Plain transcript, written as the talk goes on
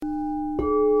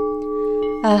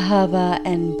Ahava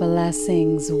and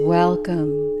blessings. Welcome.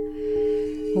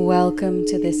 Welcome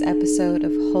to this episode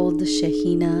of Hold the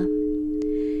Shahina.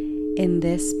 In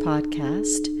this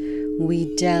podcast,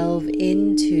 we delve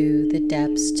into the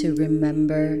depths to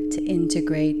remember, to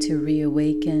integrate, to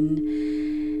reawaken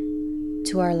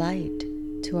to our light,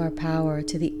 to our power,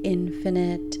 to the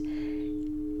infinite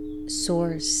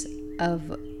source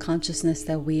of consciousness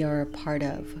that we are a part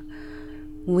of.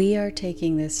 We are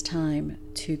taking this time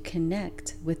to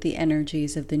connect with the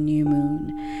energies of the new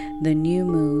moon. The new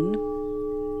moon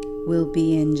will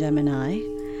be in Gemini,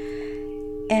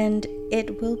 and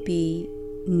it will be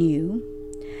new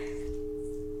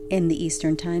in the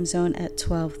Eastern Time Zone at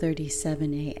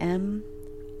 12:37 a.m.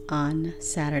 on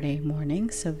Saturday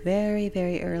morning. So very,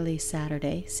 very early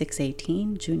Saturday,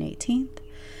 6/18, June 18th,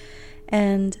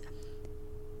 and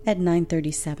at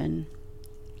 9:37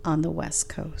 on the West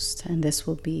Coast, and this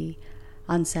will be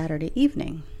on Saturday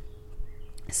evening.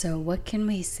 So what can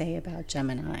we say about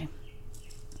Gemini?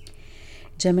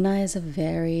 Gemini is a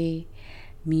very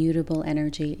mutable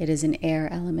energy. It is an air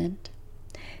element,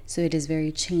 so it is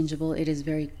very changeable. It is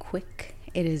very quick.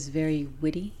 It is very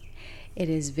witty. It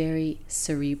is very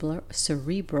cerebral,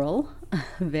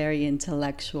 very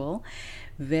intellectual,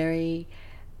 very,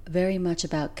 very much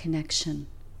about connection,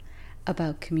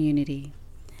 about community.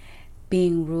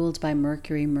 Being ruled by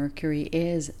Mercury. Mercury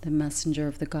is the messenger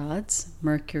of the gods.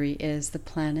 Mercury is the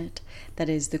planet that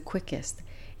is the quickest.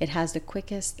 It has the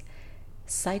quickest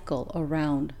cycle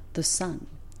around the sun.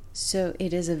 So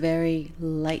it is a very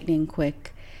lightning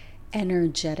quick,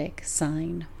 energetic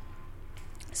sign.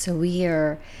 So we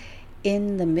are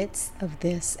in the midst of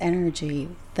this energy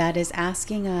that is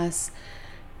asking us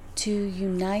to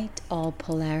unite all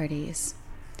polarities.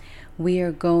 We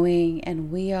are going and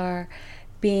we are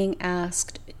being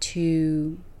asked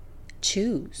to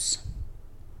choose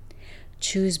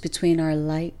between our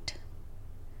light,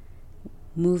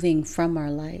 moving from our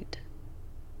light,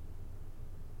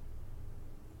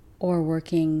 or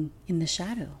working in the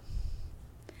shadow.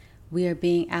 We are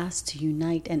being asked to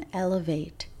unite and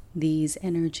elevate these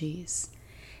energies.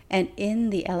 And in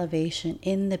the elevation,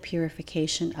 in the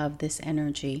purification of this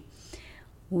energy,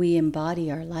 we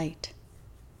embody our light.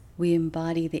 We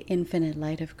embody the infinite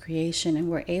light of creation, and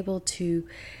we're able to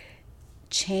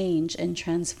change and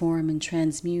transform and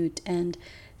transmute. And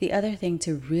the other thing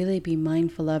to really be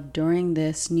mindful of during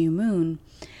this new moon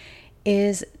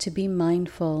is to be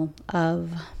mindful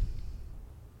of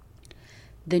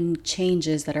the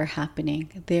changes that are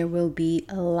happening. There will be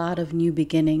a lot of new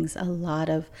beginnings. A lot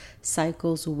of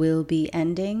cycles will be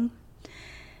ending.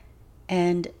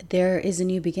 And there is a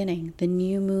new beginning. The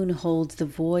new moon holds the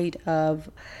void of,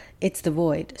 it's the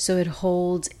void. So it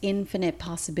holds infinite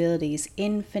possibilities,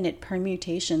 infinite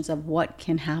permutations of what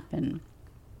can happen.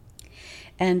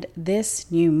 And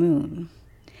this new moon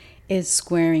is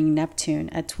squaring Neptune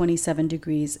at 27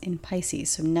 degrees in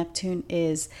Pisces. So Neptune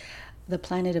is the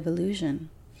planet of illusion.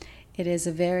 It's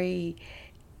a very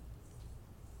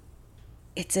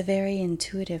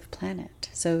intuitive planet.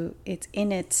 So it's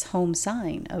in its home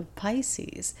sign of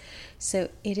Pisces. So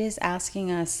it is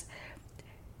asking us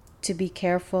to be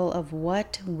careful of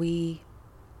what we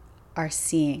are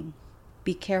seeing.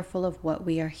 Be careful of what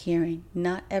we are hearing.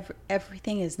 Not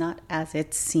everything is not as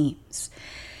it seems.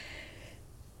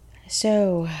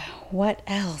 So what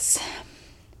else?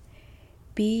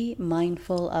 Be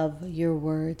mindful of your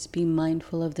words. Be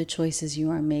mindful of the choices you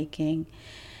are making.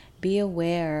 Be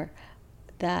aware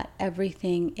that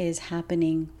everything is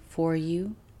happening for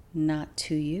you, not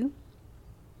to you.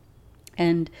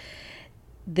 And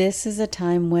this is a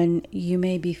time when you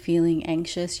may be feeling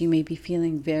anxious. You may be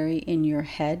feeling very in your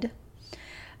head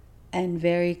and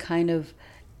very kind of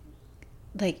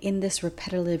like in this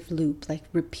repetitive loop, like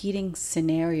repeating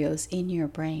scenarios in your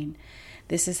brain.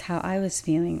 This is how I was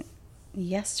feeling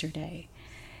yesterday.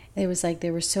 It was like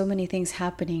there were so many things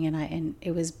happening, and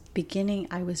I was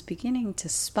beginning to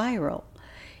spiral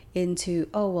into,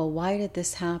 oh, well, why did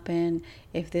this happen?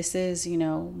 If this is,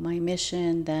 my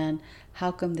mission, then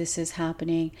how come this is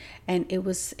happening? And it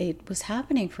was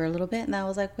happening for a little bit, and I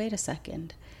was like, wait a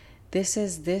second. This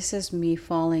is me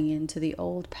falling into the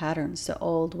old patterns, the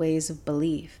old ways of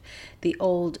belief, the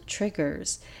old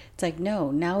triggers. It's like, no,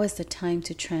 now is the time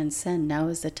to transcend. Now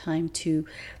is the time to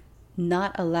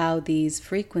not allow these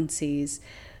frequencies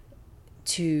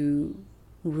to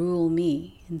rule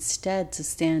me. Instead, to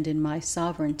stand in my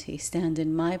sovereignty, stand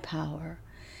in my power,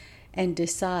 and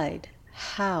decide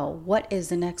what is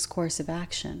the next course of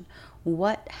action?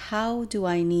 How do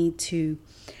I need to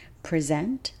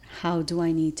present? How do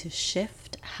I need to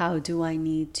shift? How do I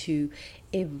need to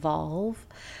evolve?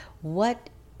 What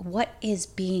what is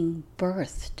being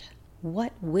birthed?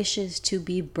 What wishes to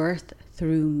be birthed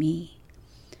through me?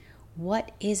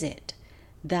 What is it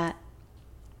that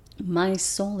my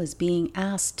soul is being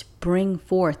asked to bring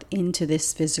forth into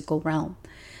this physical realm?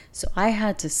 So I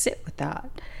had to sit with that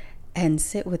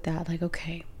like,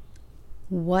 okay,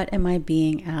 what am I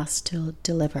being asked to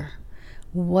deliver?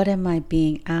 What am I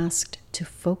being asked to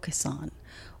focus on?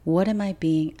 What am I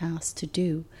being asked to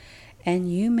do?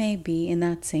 And you may be in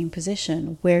that same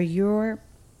position where you're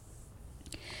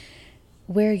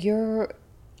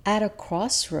at a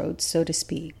crossroads, so to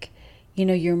speak. You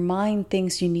know, your mind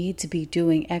thinks you need to be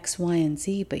doing X, Y, and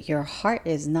Z, but your heart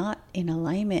is not in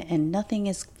alignment and nothing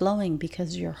is flowing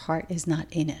because your heart is not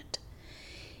in it.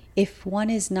 If one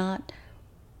is not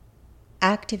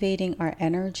activating our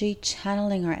energy,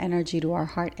 channeling our energy to our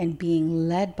heart and being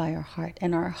led by our heart,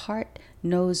 and our heart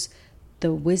knows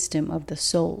the wisdom of the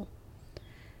soul.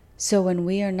 So when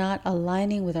we are not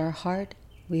aligning with our heart,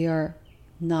 we are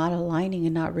not aligning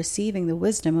and not receiving the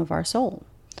wisdom of our soul.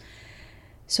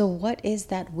 So what is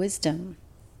that wisdom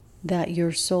that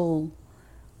your soul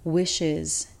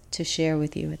wishes to share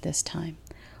with you at this time?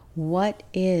 What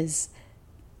is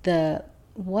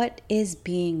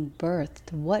being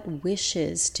birthed? What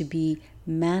wishes to be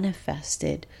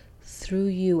manifested through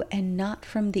you and not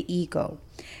from the ego?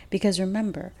 Because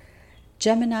remember,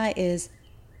 Gemini is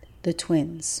the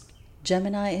twins.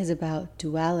 Gemini is about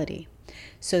duality.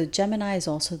 So Gemini is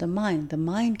also the mind. The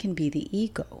mind can be the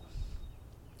ego.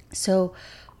 So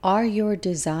are your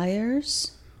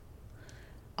desires,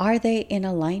 are they in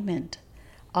alignment?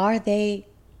 Are they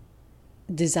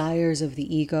desires of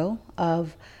the ego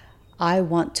of, I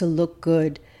want to look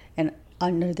good and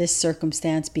under this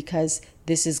circumstance because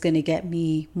this is going to get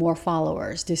me more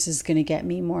followers. This is going to get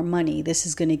me more money. This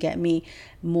is going to get me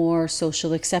more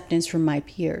social acceptance from my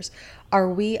peers. Are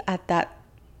we at that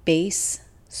base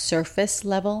surface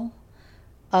level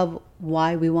of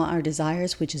why we want our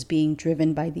desires, which is being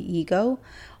driven by the ego?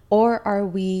 Or are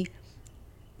we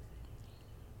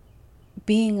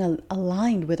being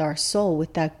aligned with our soul,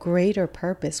 with that greater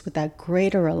purpose, with that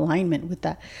greater alignment,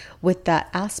 with that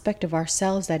aspect of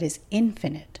ourselves that is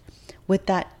infinite, with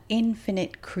that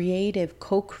infinite creative,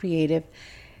 co-creative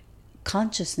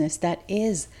consciousness that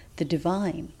is the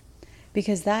divine?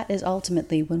 Because that is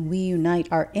ultimately when we unite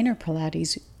our inner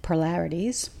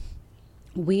polarities,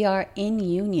 we are in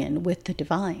union with the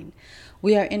divine.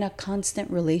 We are in a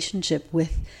constant relationship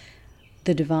with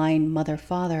the divine Mother,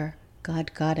 Father,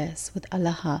 God, Goddess, with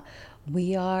Allah.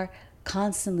 We are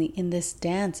constantly in this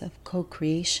dance of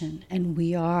co-creation, and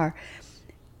we are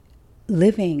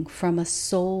living from a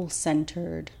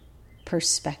soul-centered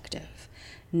perspective,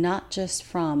 not just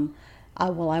from, I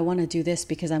want to do this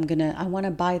because I want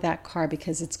to buy that car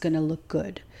because it's going to look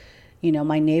good. You know,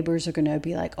 my neighbors are going to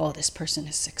be like, oh, this person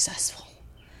is successful.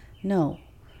 No,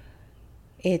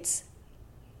 it's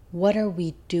what are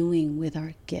we doing with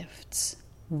our gifts?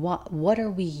 What are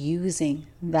we using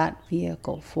that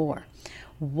vehicle for?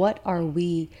 What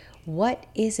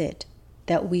is it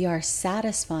that we are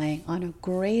satisfying on a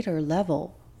greater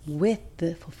level with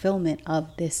the fulfillment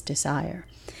of this desire?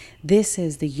 This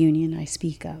is the union I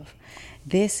speak of.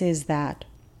 This is that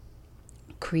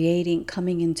creating,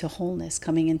 coming into wholeness,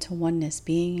 coming into oneness,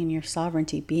 being in your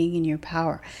sovereignty, being in your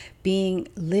power,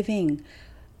 living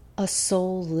a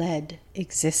soul-led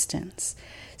existence.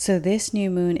 So this new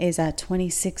moon is at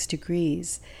 26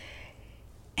 degrees,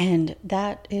 and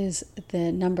that is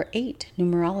the number 8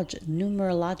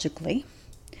 numerologically.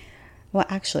 Well,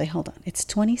 actually, hold on. It's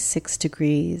 26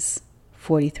 degrees,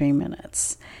 43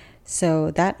 minutes.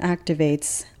 So that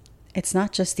activates, it's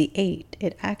not just the 8,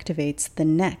 it activates the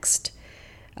next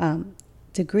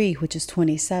degree, which is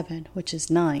 27, which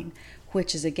is 9,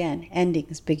 which is again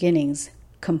endings, beginnings,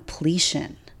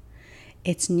 completion.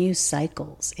 It's new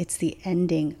cycles. It's the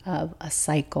ending of a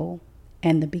cycle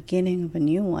and the beginning of a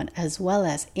new one, as well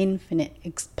as infinite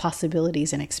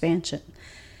possibilities and expansion.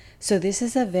 So this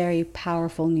is a very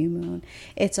powerful new moon.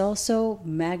 It's also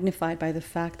magnified by the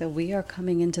fact that we are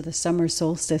coming into the summer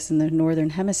solstice in the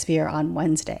northern hemisphere on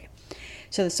Wednesday.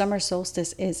 So the summer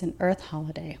solstice is an earth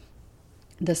holiday.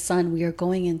 The sun, we are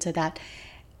going into that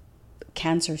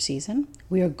Cancer season.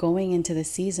 We are going into the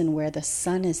season where the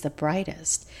sun is the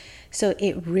brightest. So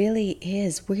it really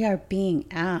is, we are being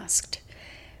asked,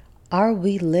 are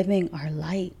we living our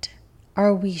light?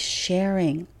 Are we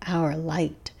sharing our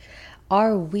light?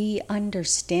 Are we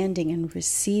understanding and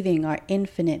receiving our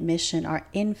infinite mission, our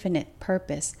infinite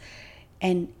purpose,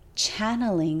 and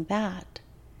channeling that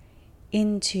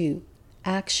into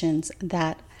actions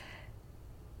that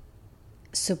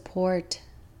support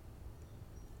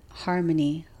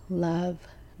harmony, love,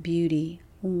 beauty,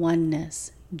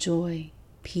 oneness, joy,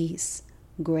 peace,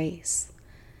 grace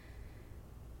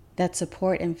that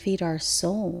support and feed our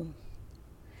soul?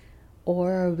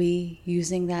 Or are we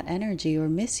using that energy or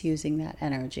misusing that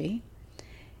energy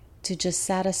to just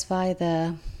satisfy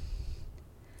the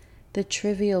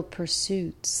trivial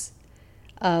pursuits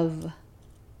of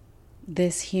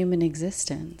this human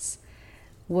existence?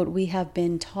 What we have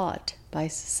been taught by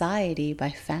society, by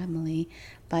family,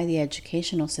 by the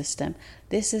educational system,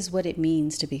 this is what it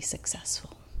means to be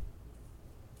successful.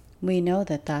 We know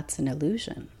that that's an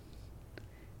illusion,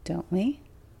 don't we?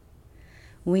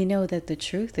 We know that the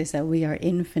truth is that we are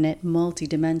infinite,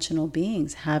 multidimensional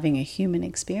beings having a human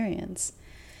experience.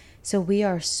 So we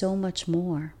are so much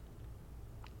more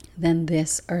than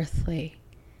this earthly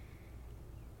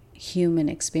human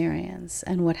experience.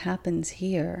 And what happens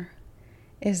here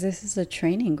is this is a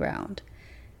training ground.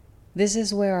 This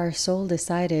is where our soul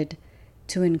decided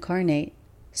to incarnate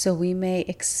so we may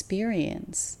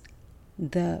experience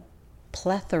the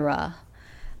plethora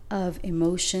of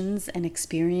emotions and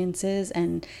experiences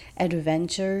and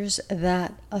adventures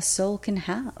that a soul can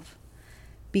have,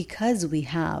 because we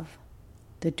have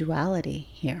the duality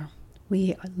here.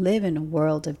 We live in a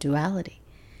world of duality.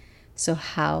 So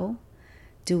how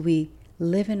do we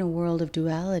live in a world of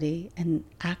duality and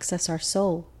access our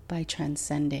soul? By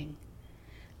transcending,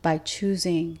 by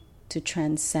choosing to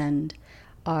transcend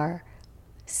our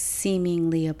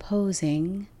seemingly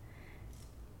opposing,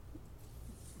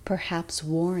 perhaps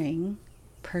warring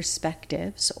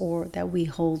perspectives or that we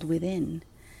hold within,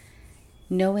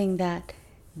 knowing that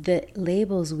the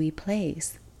labels we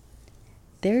place,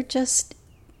 they're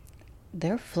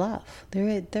fluff,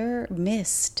 they're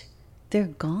mist, they're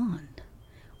gone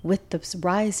with the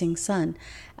rising sun.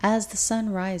 As the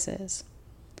sun rises,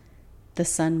 the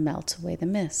sun melts away the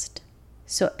mist.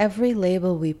 So every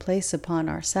label we place upon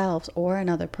ourselves or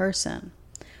another person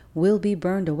will be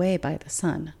burned away by the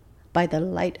sun, by the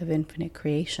light of infinite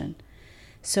creation.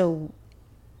 So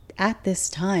at this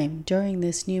time, during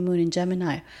this new moon in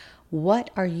Gemini, what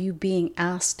are you being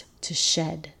asked to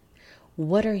shed?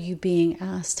 What are you being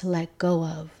asked to let go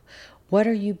of? What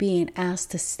are you being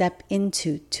asked to step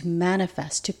into, to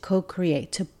manifest, to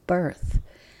co-create, to birth,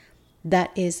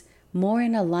 that is more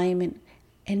in alignment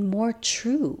and more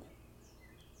true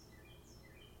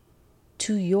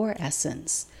to your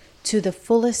essence, to the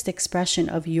fullest expression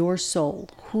of your soul,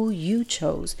 who you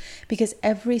chose? Because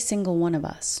every single one of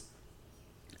us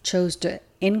chose to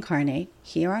incarnate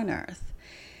here on earth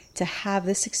to have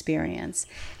this experience.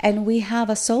 And we have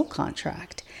a soul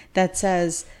contract that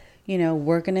says,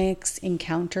 we're going to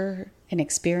encounter and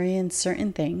experience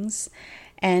certain things,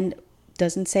 and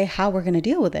doesn't say how we're going to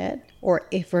deal with it or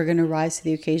if we're going to rise to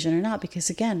the occasion or not, because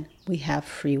again, we have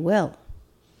free will.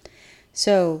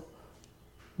 So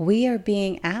we are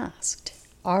being asked,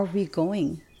 are we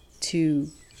going to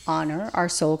honor our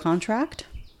soul contract?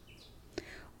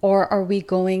 Or are we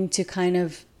going to kind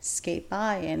of skate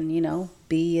by and,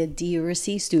 be a D or a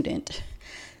C student?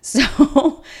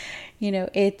 So,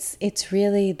 it's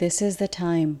really, this is the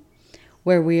time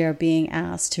where we are being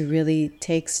asked to really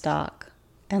take stock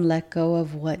and let go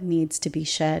of what needs to be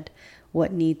shed,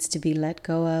 what needs to be let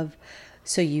go of,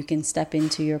 so you can step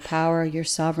into your power, your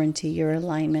sovereignty, your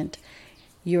alignment,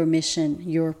 your mission,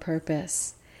 your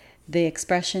purpose, the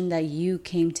expression that you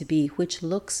came to be, which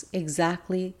looks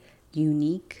exactly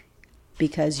unique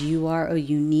because you are a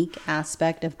unique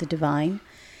aspect of the divine.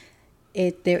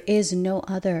 There is no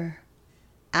other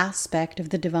aspect of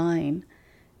the divine,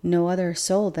 no other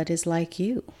soul that is like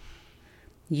you.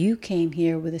 You came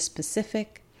here with a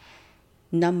specific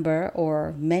number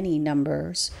or many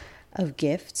numbers of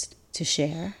gifts to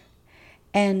share,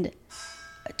 and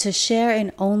to share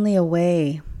in only a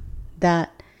way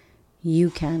that you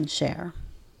can share.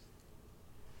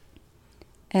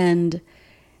 And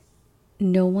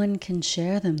no one can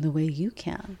share them the way you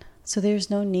can. So there's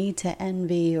no need to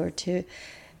envy or to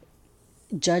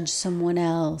judge someone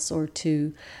else or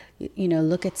to,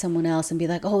 look at someone else and be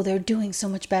like, oh, they're doing so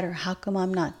much better. How come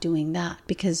I'm not doing that?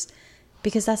 Because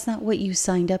that's not what you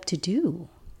signed up to do.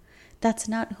 That's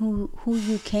not who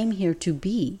you came here to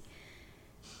be.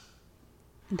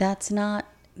 That's not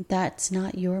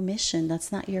your mission.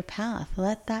 That's not your path.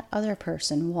 Let that other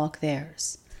person walk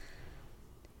theirs.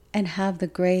 And have the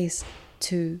grace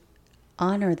to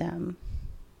honor them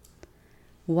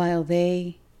while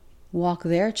they walk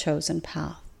their chosen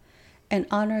path. And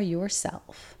honor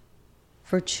yourself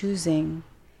for choosing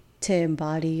to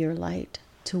embody your light,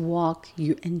 to walk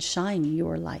you and shine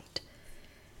your light,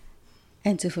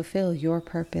 and to fulfill your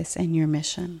purpose and your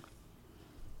mission.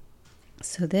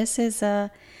 So this is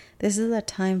a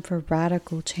time for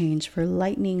radical change, for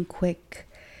lightning quick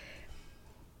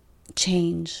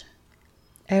change.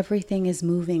 Everything is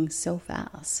moving so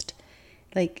fast.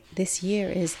 Like, this year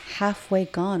is halfway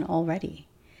gone already.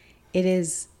 It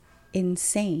is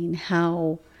insane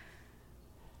how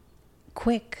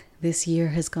quick this year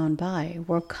has gone by.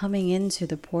 We're coming into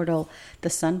the portal, the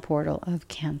sun portal of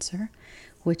Cancer,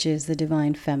 which is the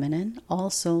divine feminine, all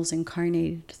souls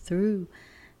incarnated through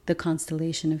the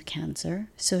constellation of Cancer.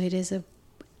 So this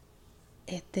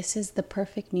is the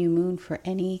perfect new moon for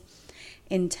any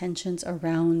intentions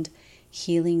around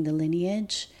healing the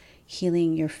lineage,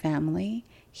 healing your family,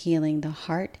 healing the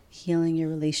heart, healing your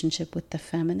relationship with the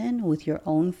feminine, with your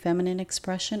own feminine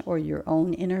expression or your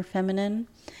own inner feminine.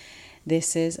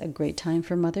 This is a great time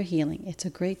for mother healing. It's a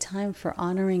great time for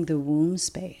honoring the womb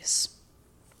space,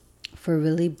 for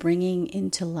really bringing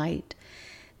into light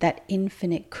that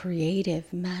infinite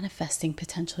creative manifesting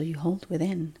potential you hold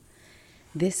within.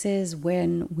 This is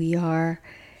when we are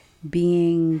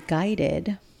being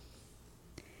guided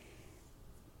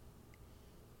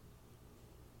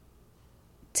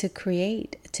to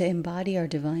create, to embody our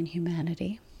divine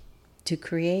humanity, to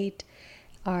create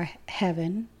our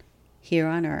heaven here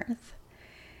on earth,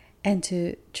 and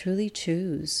to truly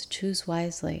choose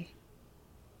wisely.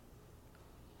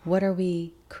 What are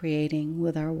we creating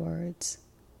with our words,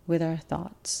 with our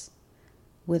thoughts,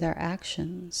 with our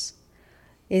actions?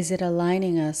 Is it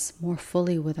aligning us more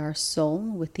fully with our soul,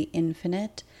 with the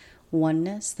infinite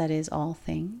oneness that is all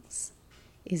things?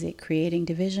 Is it creating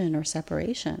division or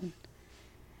separation?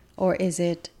 Or is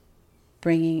it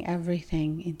bringing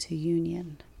everything into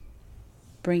union,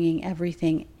 bringing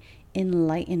everything,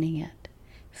 enlightening it,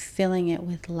 filling it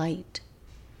with light,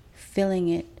 filling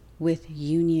it with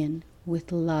union,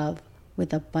 with love,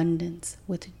 with abundance,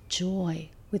 with joy,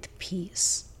 with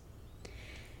peace?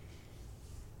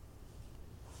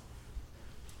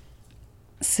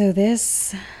 So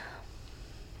this,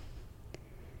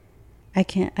 I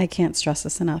can't stress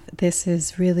this enough. This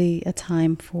is really a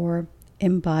time for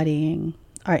embodying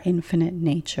our infinite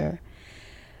nature,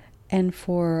 and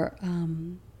for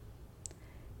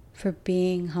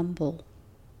being humble,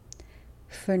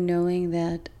 for knowing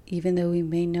that even though we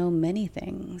may know many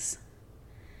things,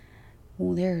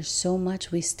 there's so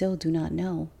much we still do not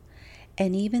know.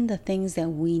 And even the things that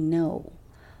we know,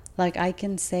 like I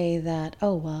can say that,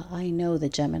 oh, well, I know the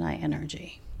Gemini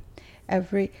energy.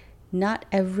 Not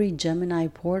every Gemini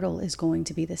portal is going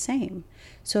to be the same.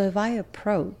 So if I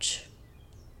approach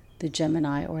the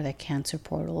Gemini or the Cancer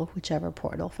portal, whichever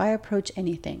portal, if I approach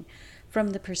anything from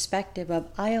the perspective of,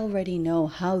 I already know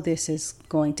how this is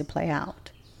going to play out,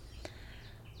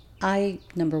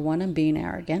 number one, I'm being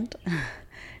arrogant.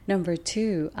 Number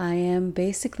two, I am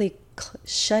basically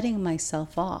shutting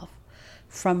myself off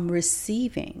from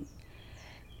receiving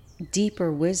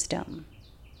deeper wisdom,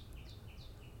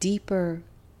 deeper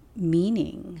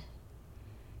meaning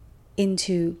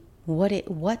into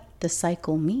what the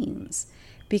cycle means,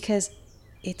 because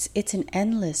it's an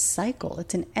endless cycle.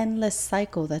 It's an endless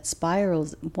cycle that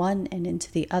spirals one and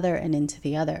into the other and into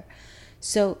the other.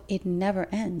 So it never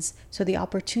ends. So the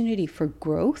opportunity for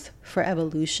growth, for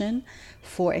evolution,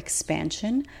 for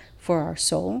expansion, for our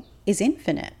soul is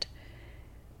infinite.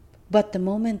 But the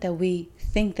moment that we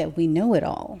think that we know it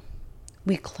all,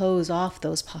 we close off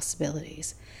those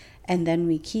possibilities, and then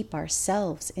we keep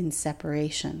ourselves in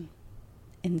separation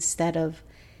instead of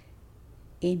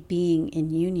being in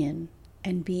union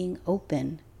and being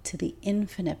open to the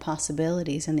infinite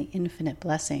possibilities and the infinite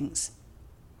blessings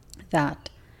that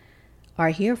are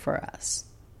here for us.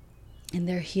 And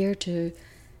they're here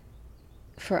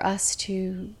for us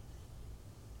to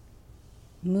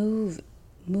move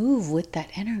with that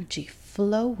energy,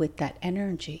 flow with that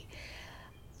energy,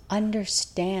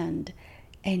 understand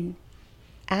and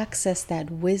access that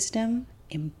wisdom,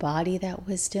 embody that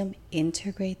wisdom,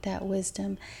 integrate that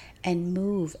wisdom, and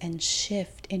move and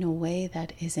shift in a way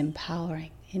that is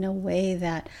empowering, in a way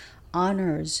that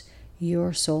honors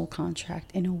your soul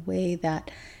contract, in a way that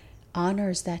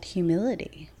honors that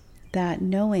humility, that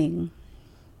knowing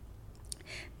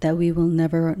that we will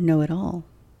never know it all.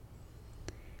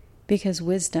 Because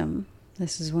wisdom,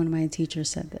 this is one of my teachers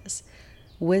said this,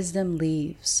 wisdom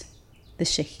leaves the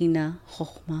Shekhinah,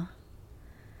 Chokhmah,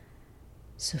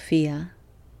 Sophia.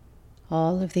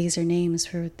 All of these are names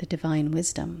for the divine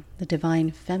wisdom, the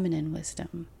divine feminine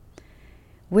wisdom.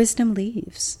 Wisdom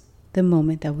leaves the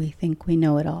moment that we think we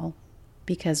know it all,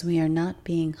 because we are not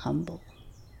being humble.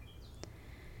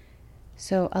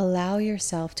 So allow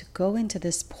yourself to go into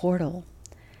this portal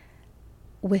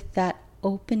with that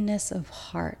openness of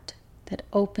heart, that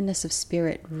openness of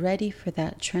spirit, ready for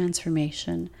that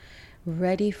transformation,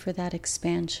 ready for that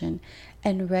expansion,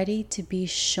 and ready to be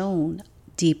shown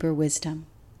deeper wisdom,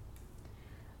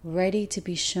 ready to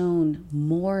be shown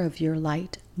more of your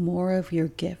light, more of your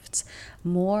gifts,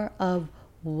 more of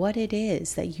what it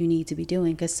is that you need to be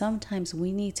doing. Because sometimes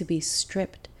we need to be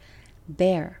stripped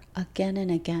bare again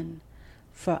and again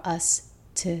for us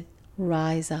to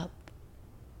rise up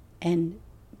and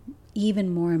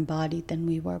even more embodied than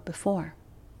we were before.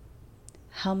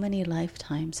 How many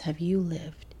lifetimes have you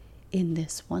lived in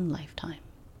this one lifetime?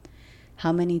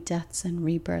 How many deaths and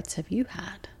rebirths have you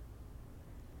had?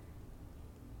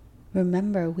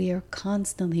 Remember, we are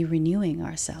constantly renewing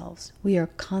ourselves. We are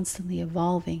constantly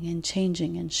evolving and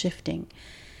changing and shifting.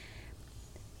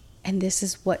 And this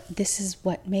is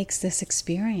what makes this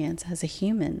experience as a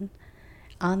human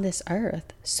on this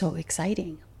earth so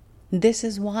exciting. This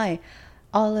is why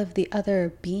all of the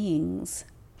other beings,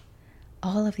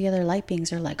 all of the other light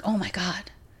beings are like, oh my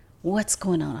God, what's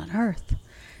going on earth?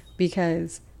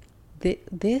 Because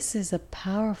this is a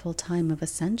powerful time of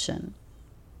ascension.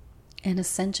 And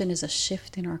ascension is a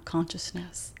shift in our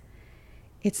consciousness.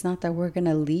 It's not that we're going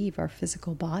to leave our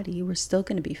physical body. We're still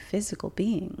going to be physical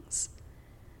beings.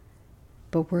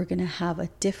 But we're going to have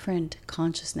a different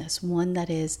consciousness, one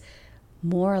that is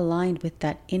more aligned with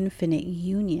that infinite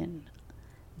union,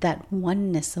 that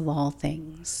oneness of all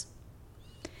things.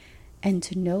 And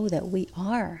to know that we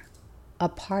are a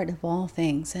part of all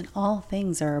things, and all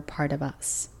things are a part of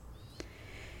us.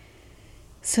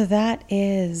 So that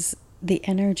is the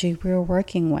energy we're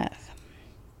working with.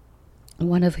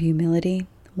 One of humility,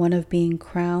 one of being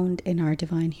crowned in our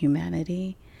divine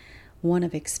humanity, one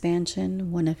of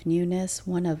expansion, one of newness,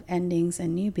 one of endings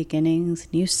and new beginnings,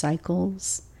 new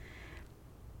cycles,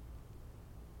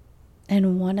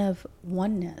 and one of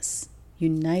oneness,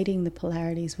 uniting the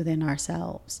polarities within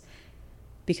ourselves.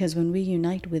 Because when we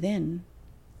unite within,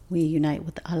 we unite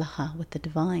with Allah, with the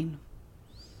divine.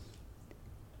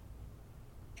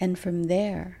 And from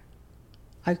there,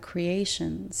 our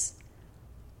creations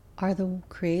are the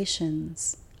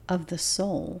creations of the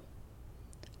soul.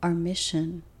 Our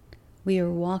mission, we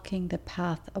are walking the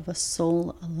path of a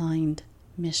soul-aligned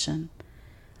mission,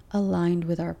 aligned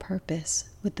with our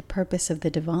purpose, with the purpose of the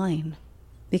divine,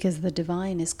 because the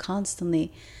divine is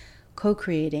constantly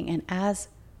co-creating, and as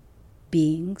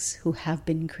beings who have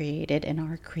been created and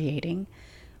are creating,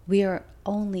 we are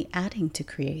only adding to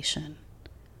creation.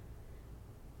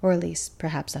 Or at least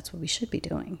perhaps that's what we should be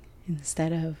doing.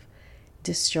 Instead of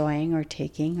destroying or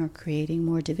taking or creating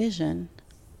more division,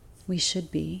 we should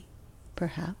be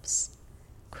perhaps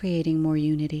creating more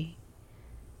unity,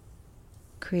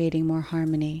 creating more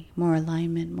harmony, more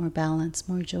alignment, more balance,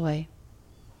 more joy,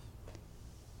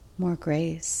 more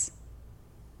grace,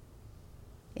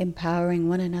 empowering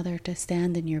one another to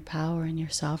stand in your power and your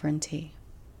sovereignty,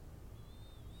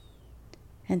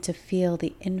 and to feel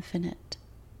the infinite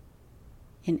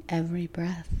in every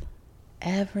breath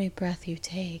you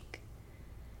take.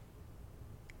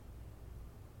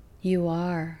 You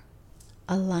are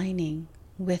aligning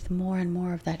with more and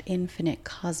more of that infinite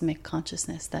cosmic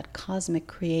consciousness, that cosmic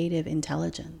creative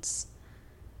intelligence.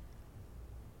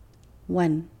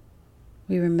 When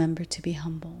we remember to be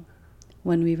humble,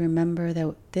 when we remember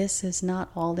that this is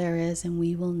not all there is and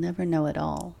we will never know it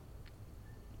all,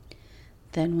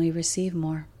 then we receive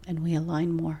more and we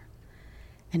align more.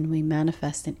 And we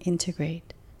manifest and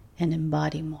integrate and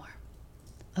embody more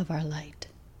of our light.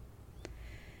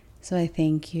 So I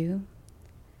thank you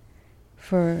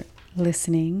for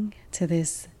listening to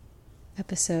this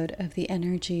episode of the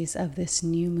energies of this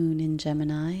new moon in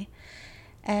Gemini.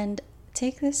 And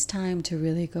take this time to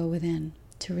really go within,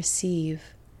 to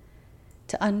receive,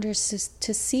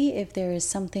 to see if there is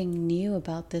something new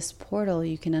about this portal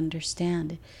you can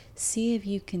understand. See if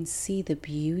you can see the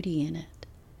beauty in it.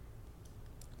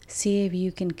 See if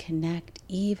you can connect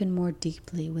even more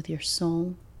deeply with your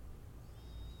soul,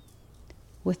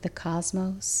 with the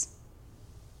cosmos,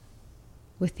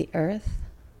 with the earth.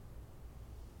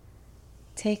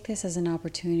 Take this as an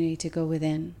opportunity to go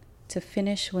within, to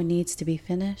finish what needs to be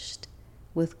finished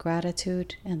with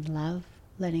gratitude and love,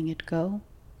 letting it go,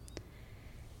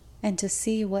 and to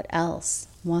see what else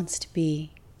wants to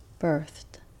be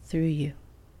birthed through you.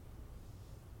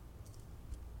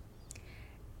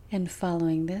 And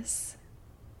following this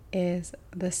is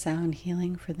the sound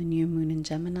healing for the new moon in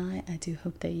Gemini. I do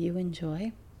hope that you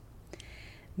enjoy.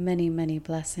 Many, many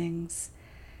blessings.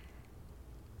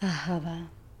 Ahava.